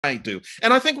I do.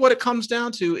 And I think what it comes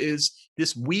down to is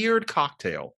this weird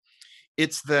cocktail.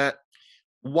 It's that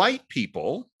white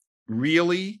people,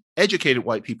 really educated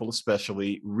white people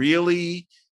especially, really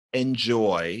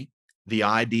enjoy the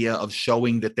idea of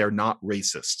showing that they're not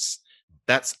racists.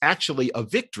 That's actually a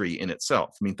victory in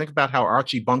itself. I mean, think about how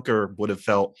Archie Bunker would have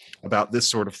felt about this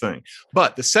sort of thing.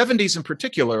 But the 70s in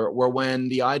particular were when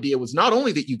the idea was not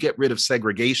only that you get rid of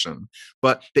segregation,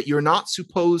 but that you're not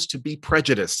supposed to be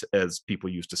prejudiced, as people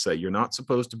used to say. You're not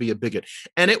supposed to be a bigot.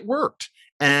 And it worked.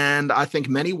 And I think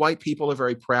many white people are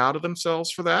very proud of themselves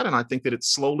for that. And I think that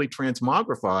it's slowly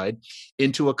transmogrified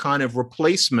into a kind of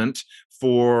replacement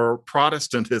for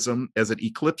Protestantism as it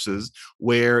eclipses,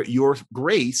 where your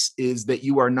grace is that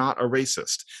you are not a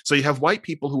racist. So you have white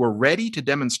people who are ready to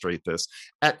demonstrate this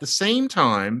at the same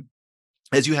time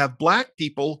as you have Black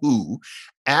people who,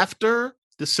 after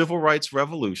the Civil Rights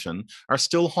Revolution, are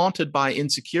still haunted by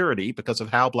insecurity because of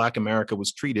how Black America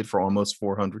was treated for almost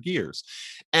 400 years.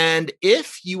 And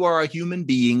if you are a human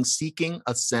being seeking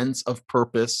a sense of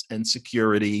purpose and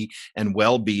security and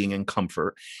well being and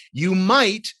comfort, you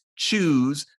might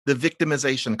choose the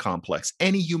victimization complex.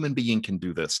 Any human being can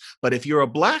do this. But if you're a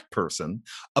Black person,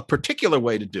 a particular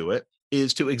way to do it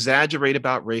is to exaggerate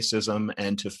about racism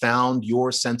and to found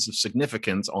your sense of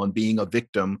significance on being a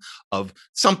victim of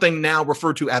something now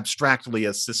referred to abstractly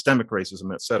as systemic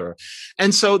racism, et cetera.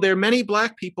 And so there are many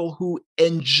Black people who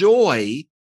enjoy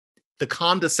the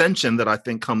condescension that I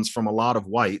think comes from a lot of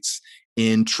whites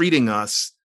in treating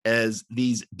us as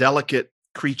these delicate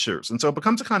creatures. And so it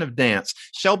becomes a kind of dance.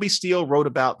 Shelby Steele wrote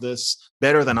about this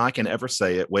better than I can ever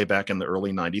say it way back in the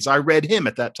early 90s. I read him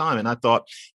at that time and I thought,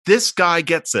 this guy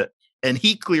gets it. And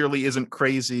he clearly isn't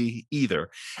crazy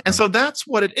either. And so that's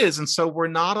what it is. And so we're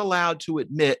not allowed to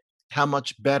admit how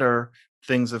much better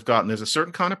things have gotten. There's a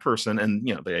certain kind of person, and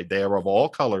they are of all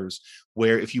colors,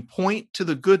 where if you point to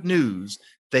the good news,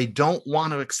 they don't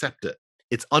want to accept it.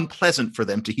 It's unpleasant for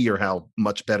them to hear how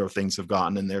much better things have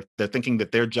gotten. And they're thinking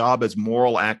that their job as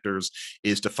moral actors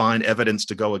is to find evidence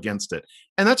to go against it.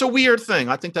 And that's a weird thing.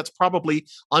 I think that's probably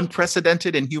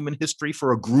unprecedented in human history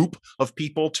for a group of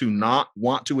people to not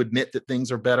want to admit that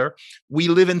things are better. We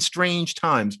live in strange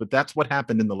times, but that's what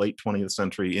happened in the late 20th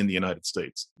century in the United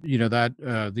States.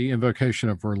 That the invocation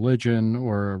of religion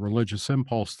or a religious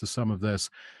impulse to some of this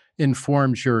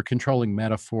informs your controlling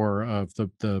metaphor of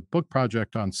the book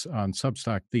project on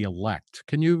Substack, The Elect.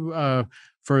 Can you,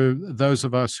 for those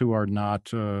of us who are not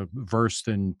versed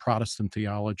in Protestant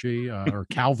theology or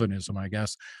Calvinism, I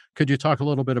guess, could you talk a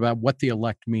little bit about what the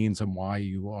elect means and why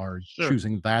you are Sure.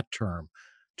 choosing that term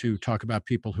to talk about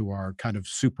people who are kind of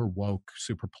super woke,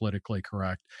 super politically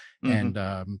correct, Mm-hmm.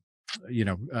 and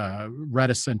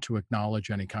reticent to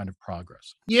acknowledge any kind of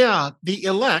progress? Yeah, the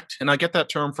elect, and I get that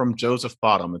term from Joseph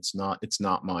Bottom. It's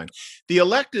not mine. The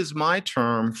elect is my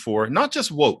term for not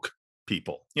just woke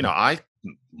people. I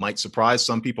might surprise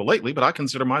some people lately, but I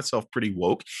consider myself pretty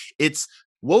woke. It's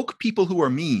woke people who are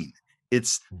mean.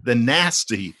 It's the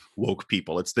nasty woke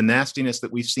people. It's the nastiness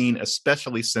that we've seen,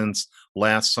 especially since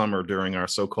last summer during our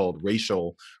so-called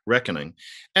racial reckoning.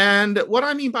 And what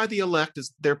I mean by the elect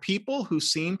is they're people who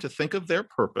seem to think of their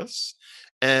purpose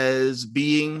as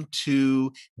being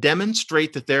to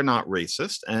demonstrate that they're not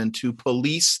racist and to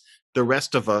police the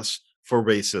rest of us for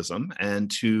racism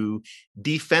and to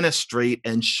defenestrate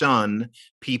and shun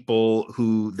people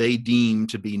who they deem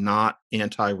to be not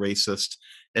anti-racist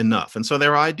enough. And so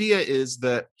their idea is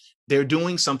that they're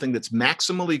doing something that's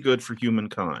maximally good for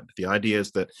humankind. The idea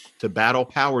is that to battle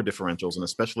power differentials, and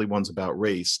especially ones about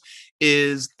race,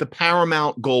 is the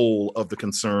paramount goal of the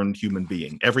concerned human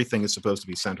being. Everything is supposed to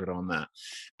be centered on that.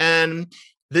 And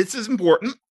this is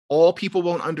important. All people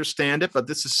won't understand it, but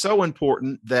this is so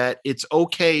important that it's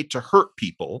okay to hurt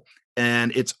people.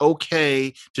 And it's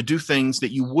okay to do things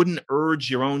that you wouldn't urge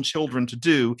your own children to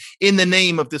do in the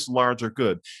name of this larger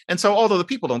good. And so, although the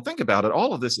people don't think about it,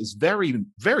 all of this is very,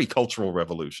 very cultural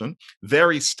revolution,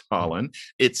 very Stalin.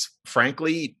 It's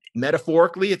frankly,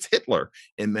 metaphorically, it's Hitler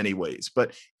in many ways.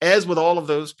 But as with all of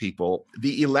those people,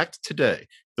 the elect today,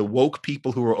 the woke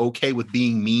people who are okay with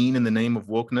being mean in the name of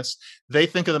wokeness, they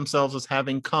think of themselves as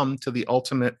having come to the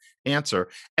ultimate answer.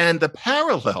 And the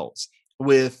parallels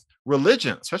with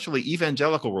religion, especially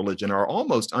evangelical religion, are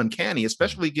almost uncanny,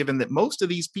 especially given that most of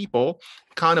these people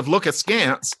kind of look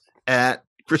askance at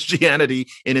Christianity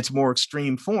in its more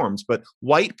extreme forms. But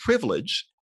white privilege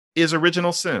is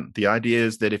original sin. The idea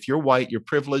is that if you're white, you're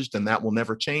privileged and that will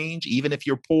never change. Even if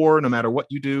you're poor, no matter what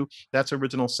you do, that's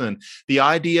original sin. The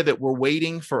idea that we're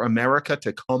waiting for America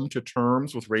to come to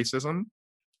terms with racism,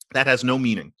 that has no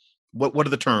meaning. What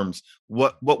are the terms?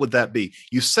 What would that be?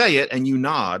 You say it and you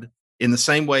nod In the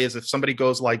same way as if somebody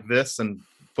goes like this and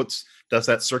does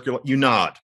that circular, you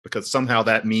nod because somehow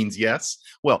that means yes.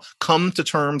 Well, come to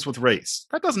terms with race.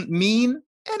 That doesn't mean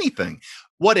anything.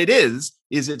 What it is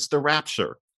it's the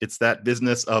rapture. It's that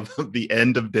business of the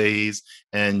end of days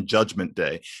and judgment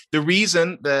day. The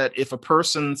reason that if a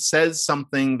person says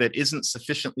something that isn't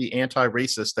sufficiently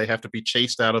anti-racist, they have to be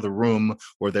chased out of the room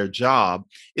or their job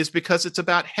is because it's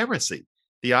about heresy.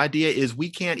 The idea is we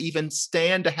can't even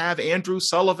stand to have Andrew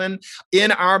Sullivan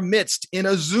in our midst in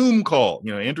a Zoom call.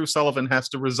 Andrew Sullivan has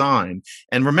to resign.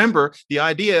 And remember, the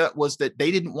idea was that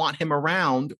they didn't want him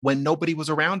around when nobody was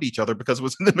around each other because it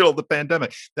was in the middle of the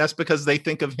pandemic. That's because they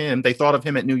thought of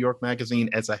him at New York Magazine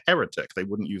as a heretic. They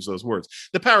wouldn't use those words.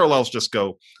 The parallels just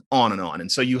go on and on.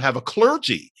 And so you have a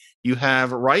clergy, you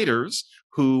have writers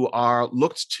who are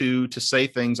looked to say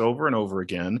things over and over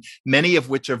again, many of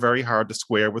which are very hard to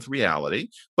square with reality.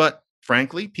 But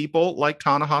frankly, people like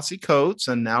Ta-Nehisi Coates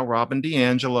and now Robin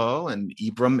DiAngelo and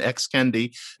Ibram X.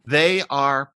 Kendi, they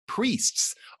are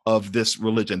priests of this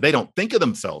religion. They don't think of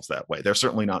themselves that way. They're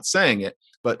certainly not saying it.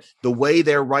 But the way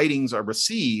their writings are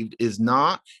received is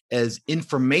not as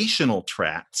informational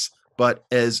tracts, but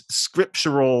as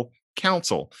scriptural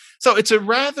counsel. So it's a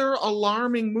rather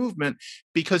alarming movement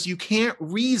because you can't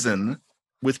reason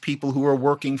with people who are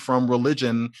working from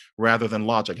religion rather than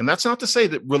logic. And that's not to say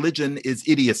that religion is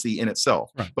idiocy in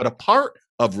itself, Right. but a part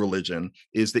of religion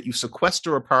is that you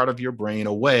sequester a part of your brain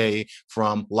away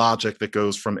from logic that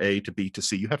goes from A to B to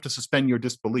C. You have to suspend your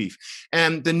disbelief.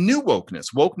 And the new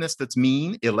wokeness that's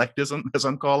mean, electism, as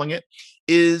I'm calling it,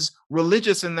 is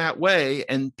religious in that way.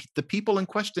 And the people in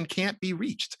question can't be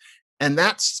reached. And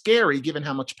that's scary given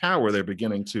how much power they're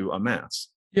beginning to amass.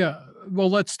 Yeah,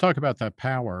 well, let's talk about that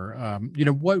power.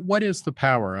 What is the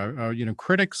power?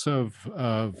 Critics of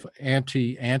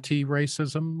anti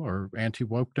racism or anti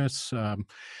wokeness,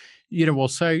 will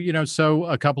say, so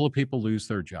a couple of people lose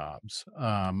their jobs,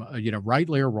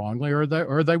 rightly or wrongly, or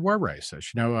they were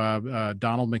racist.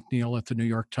 Donald McNeil at the New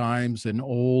York Times, an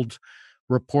old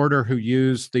reporter who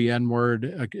used the N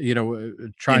word,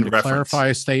 trying In to reference. clarify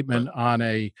a statement on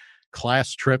a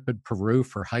class trip in Peru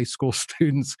for high school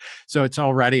students. So it's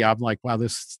already, I'm like, wow,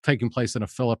 this is taking place in a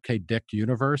Philip K. Dick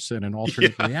universe in an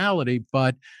alternate Yeah. reality.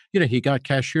 But, he got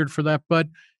cashiered for that. But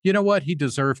you know what? He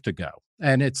deserved to go.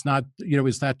 And it's not,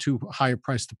 is that too high a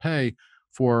price to pay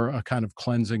for a kind of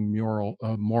cleansing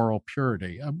moral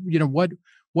purity?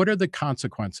 What are the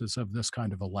consequences of this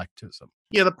kind of electism?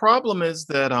 Yeah, the problem is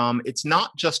that it's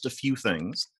not just a few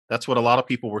things. That's what a lot of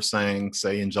people were saying,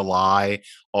 say in July,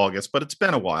 August, but it's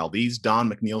been a while. These Don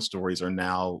McNeil stories are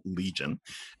now legion.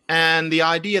 And the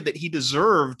idea that he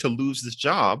deserved to lose this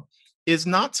job is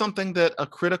not something that a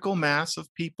critical mass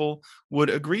of people would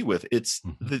agree with. It's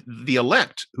Mhm. the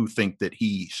elect who think that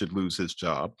he should lose his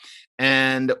job.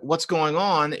 And what's going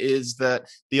on is that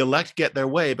the elect get their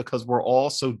way because we're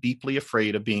all so deeply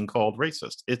afraid of being called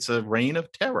racist. It's a reign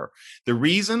of terror. The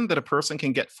reason that a person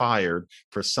can get fired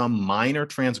for some minor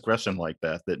transgression like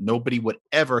that nobody would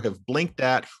ever have blinked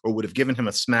at or would have given him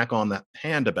a smack on the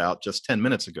hand about just 10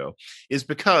 minutes ago, is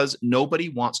because nobody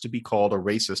wants to be called a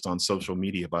racist on social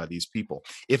media by these people.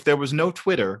 If there was no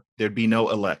Twitter, there'd be no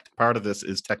elect. Part of this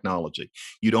is technology.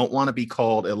 You don't want to be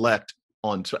called elect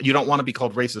you don't want to be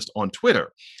called racist on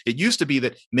Twitter. It used to be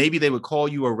that maybe they would call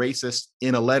you a racist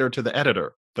in a letter to the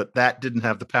editor, but that didn't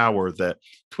have the power that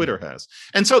Twitter has.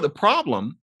 And so the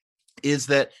problem is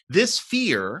that this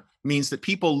fear means that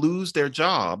people lose their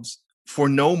jobs for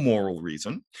no moral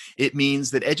reason. It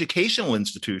means that educational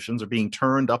institutions are being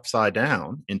turned upside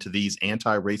down into these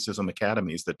anti-racism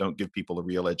academies that don't give people a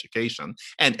real education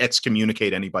and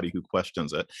excommunicate anybody who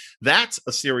questions it. That's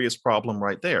a serious problem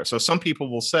right there. So some people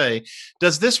will say,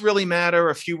 does this really matter?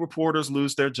 A few reporters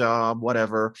lose their job,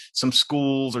 whatever. Some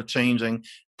schools are changing.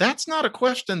 That's not a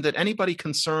question that anybody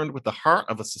concerned with the heart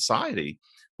of a society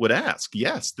would ask.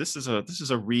 Yes, this is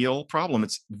a real problem.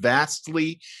 It's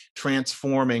vastly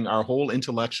transforming our whole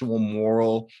intellectual,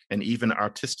 moral, and even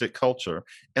artistic culture.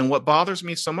 And what bothers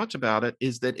me so much about it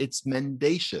is that it's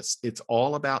mendacious. It's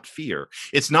all about fear.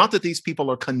 It's not that these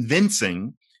people are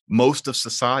convincing most of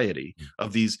society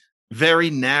of these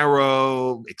very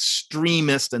narrow,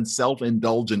 extremist, and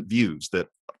self-indulgent views that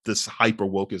this hyper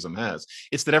wokeism has.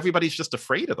 It's that everybody's just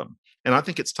afraid of them. And I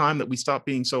think it's time that we stop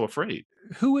being so afraid.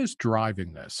 Who is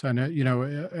driving this? And,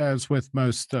 as with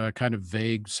most kind of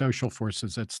vague social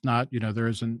forces, it's not, there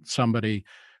isn't somebody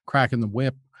cracking the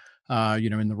whip,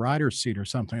 in the rider's seat or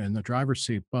something in the driver's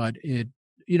seat, but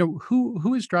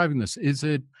who is driving this? Is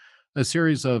it a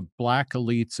series of black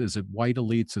elites? Is it white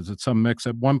elites? Is it some mix?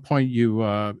 At one point, you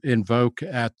invoke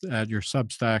at your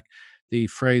Substack the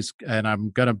phrase, and I'm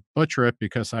going to butcher it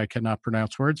because I cannot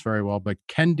pronounce words very well, but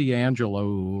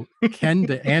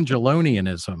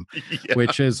Kendiangelonianism, Yeah.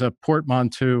 which is a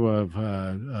portmanteau of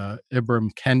Ibram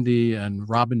Kendi and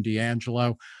Robin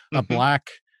DiAngelo, a Hmm. black,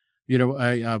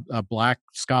 a black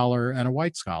scholar and a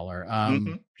white scholar.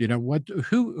 Hmm. What,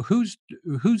 who's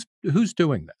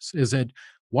doing this? Is it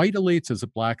white elites? Is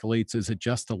it black elites? Is it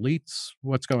just elites?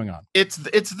 What's going on? It's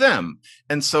them.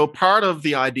 And so part of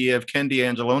the idea of Kendi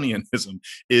Angelonianism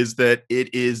is that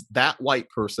it is that white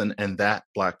person and that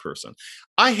black person.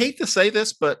 I hate to say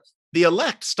this, but the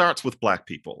elect starts with black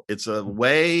people. It's a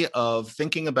way of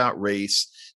thinking about race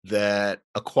that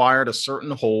acquired a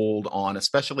certain hold on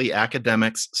especially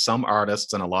academics, some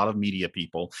artists, and a lot of media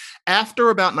people after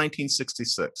about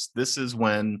 1966. This is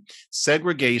when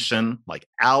segregation, like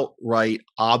outright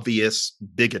obvious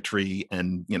bigotry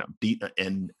and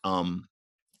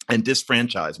and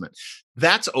disfranchisement,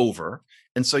 that's over.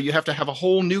 And so you have to have a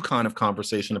whole new kind of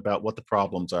conversation about what the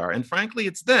problems are. And frankly,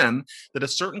 it's then that a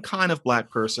certain kind of black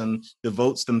person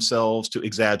devotes themselves to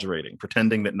exaggerating,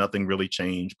 pretending that nothing really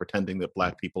changed, pretending that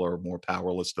black people are more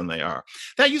powerless than they are.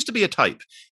 That used to be a type.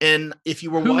 And if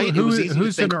you were Who white, it was who easy to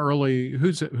who's an think. early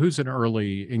who's an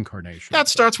early incarnation That of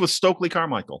that? starts with Stokely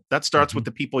Carmichael. That starts with Mhm,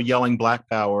 the people yelling Black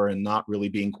Power and not really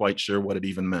being quite sure what it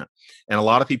even meant. And a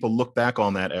lot of people look back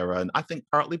on that era, and I think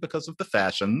partly because of the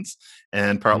fashions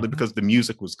and partly mhm. because the music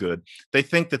was good, they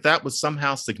think that that was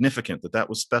somehow significant, that that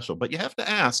was special. But you have to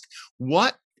ask,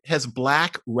 what has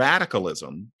Black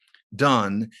radicalism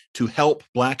done to help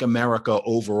Black America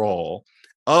overall?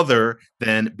 Other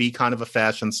than be kind of a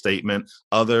fashion statement,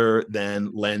 other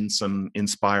than lend some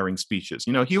inspiring speeches.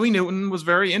 You know, Huey Newton was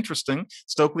very interesting.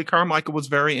 Stokely Carmichael was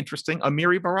very interesting.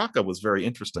 Amiri Baraka was very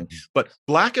interesting. Mhm. But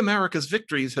Black America's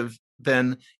victories have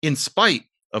been in spite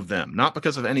of them, not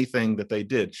because of anything that they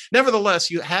did.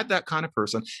 Nevertheless, you had that kind of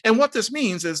person. And what this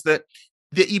means is that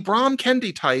the Ibram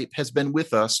Kendi type has been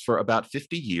with us for about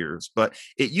 50 years, but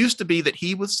it used to be that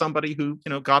he was somebody who,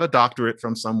 got a doctorate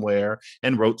from somewhere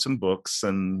and wrote some books,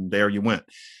 and there you went.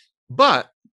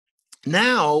 But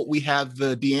now we have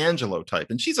the D'Angelo type,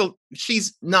 and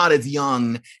she's not as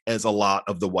young as a lot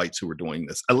of the whites who are doing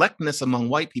this. Electness among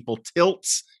white people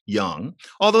tilts young,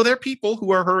 although there are people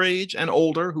who are her age and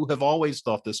older who have always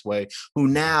thought this way, who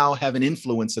now have an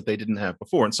influence that they didn't have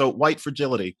before. And so white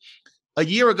fragility, a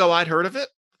year ago, I'd heard of it.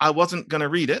 I wasn't going to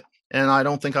read it. And I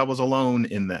don't think I was alone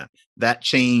in that. That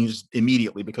changed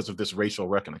immediately because of this racial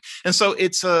reckoning. And so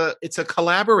it's a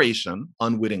collaboration,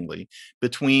 unwittingly,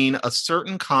 between a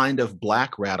certain kind of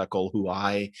black radical who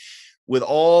I, with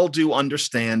all due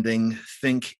understanding,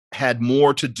 think had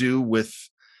more to do with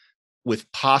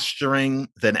posturing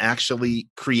than actually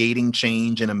creating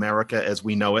change in America as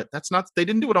we know it. That's not, they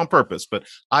didn't do it on purpose, but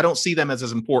I don't see them as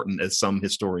important as some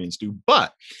historians do.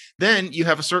 But then you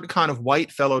have a certain kind of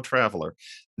white fellow traveler.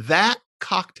 That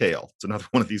cocktail, it's another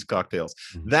one of these cocktails,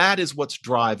 Mhm. that is what's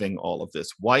driving all of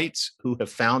this. Whites who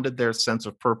have founded their sense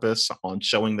of purpose on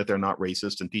showing that they're not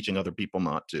racist and teaching other people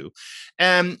not to.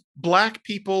 And black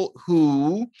people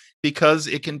who, because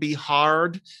it can be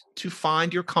hard to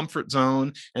find your comfort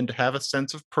zone and to have a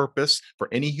sense of purpose for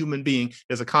any human being.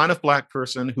 There's a kind of black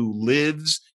person who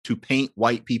lives to paint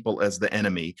white people as the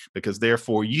enemy because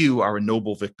therefore you are a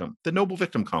noble victim. The noble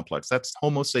victim complex, that's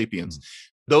Homo sapiens. Mhm.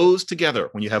 Those together,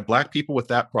 when you have black people with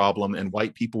that problem and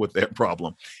white people with their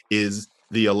problem, is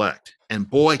the elect. And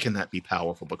boy, can that be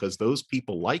powerful because those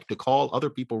people like to call other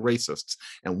people racists.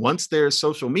 And once there's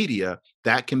social media,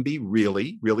 that can be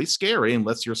really, really scary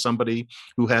unless you're somebody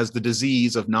who has the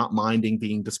disease of not minding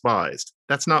being despised.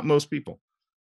 That's not most people.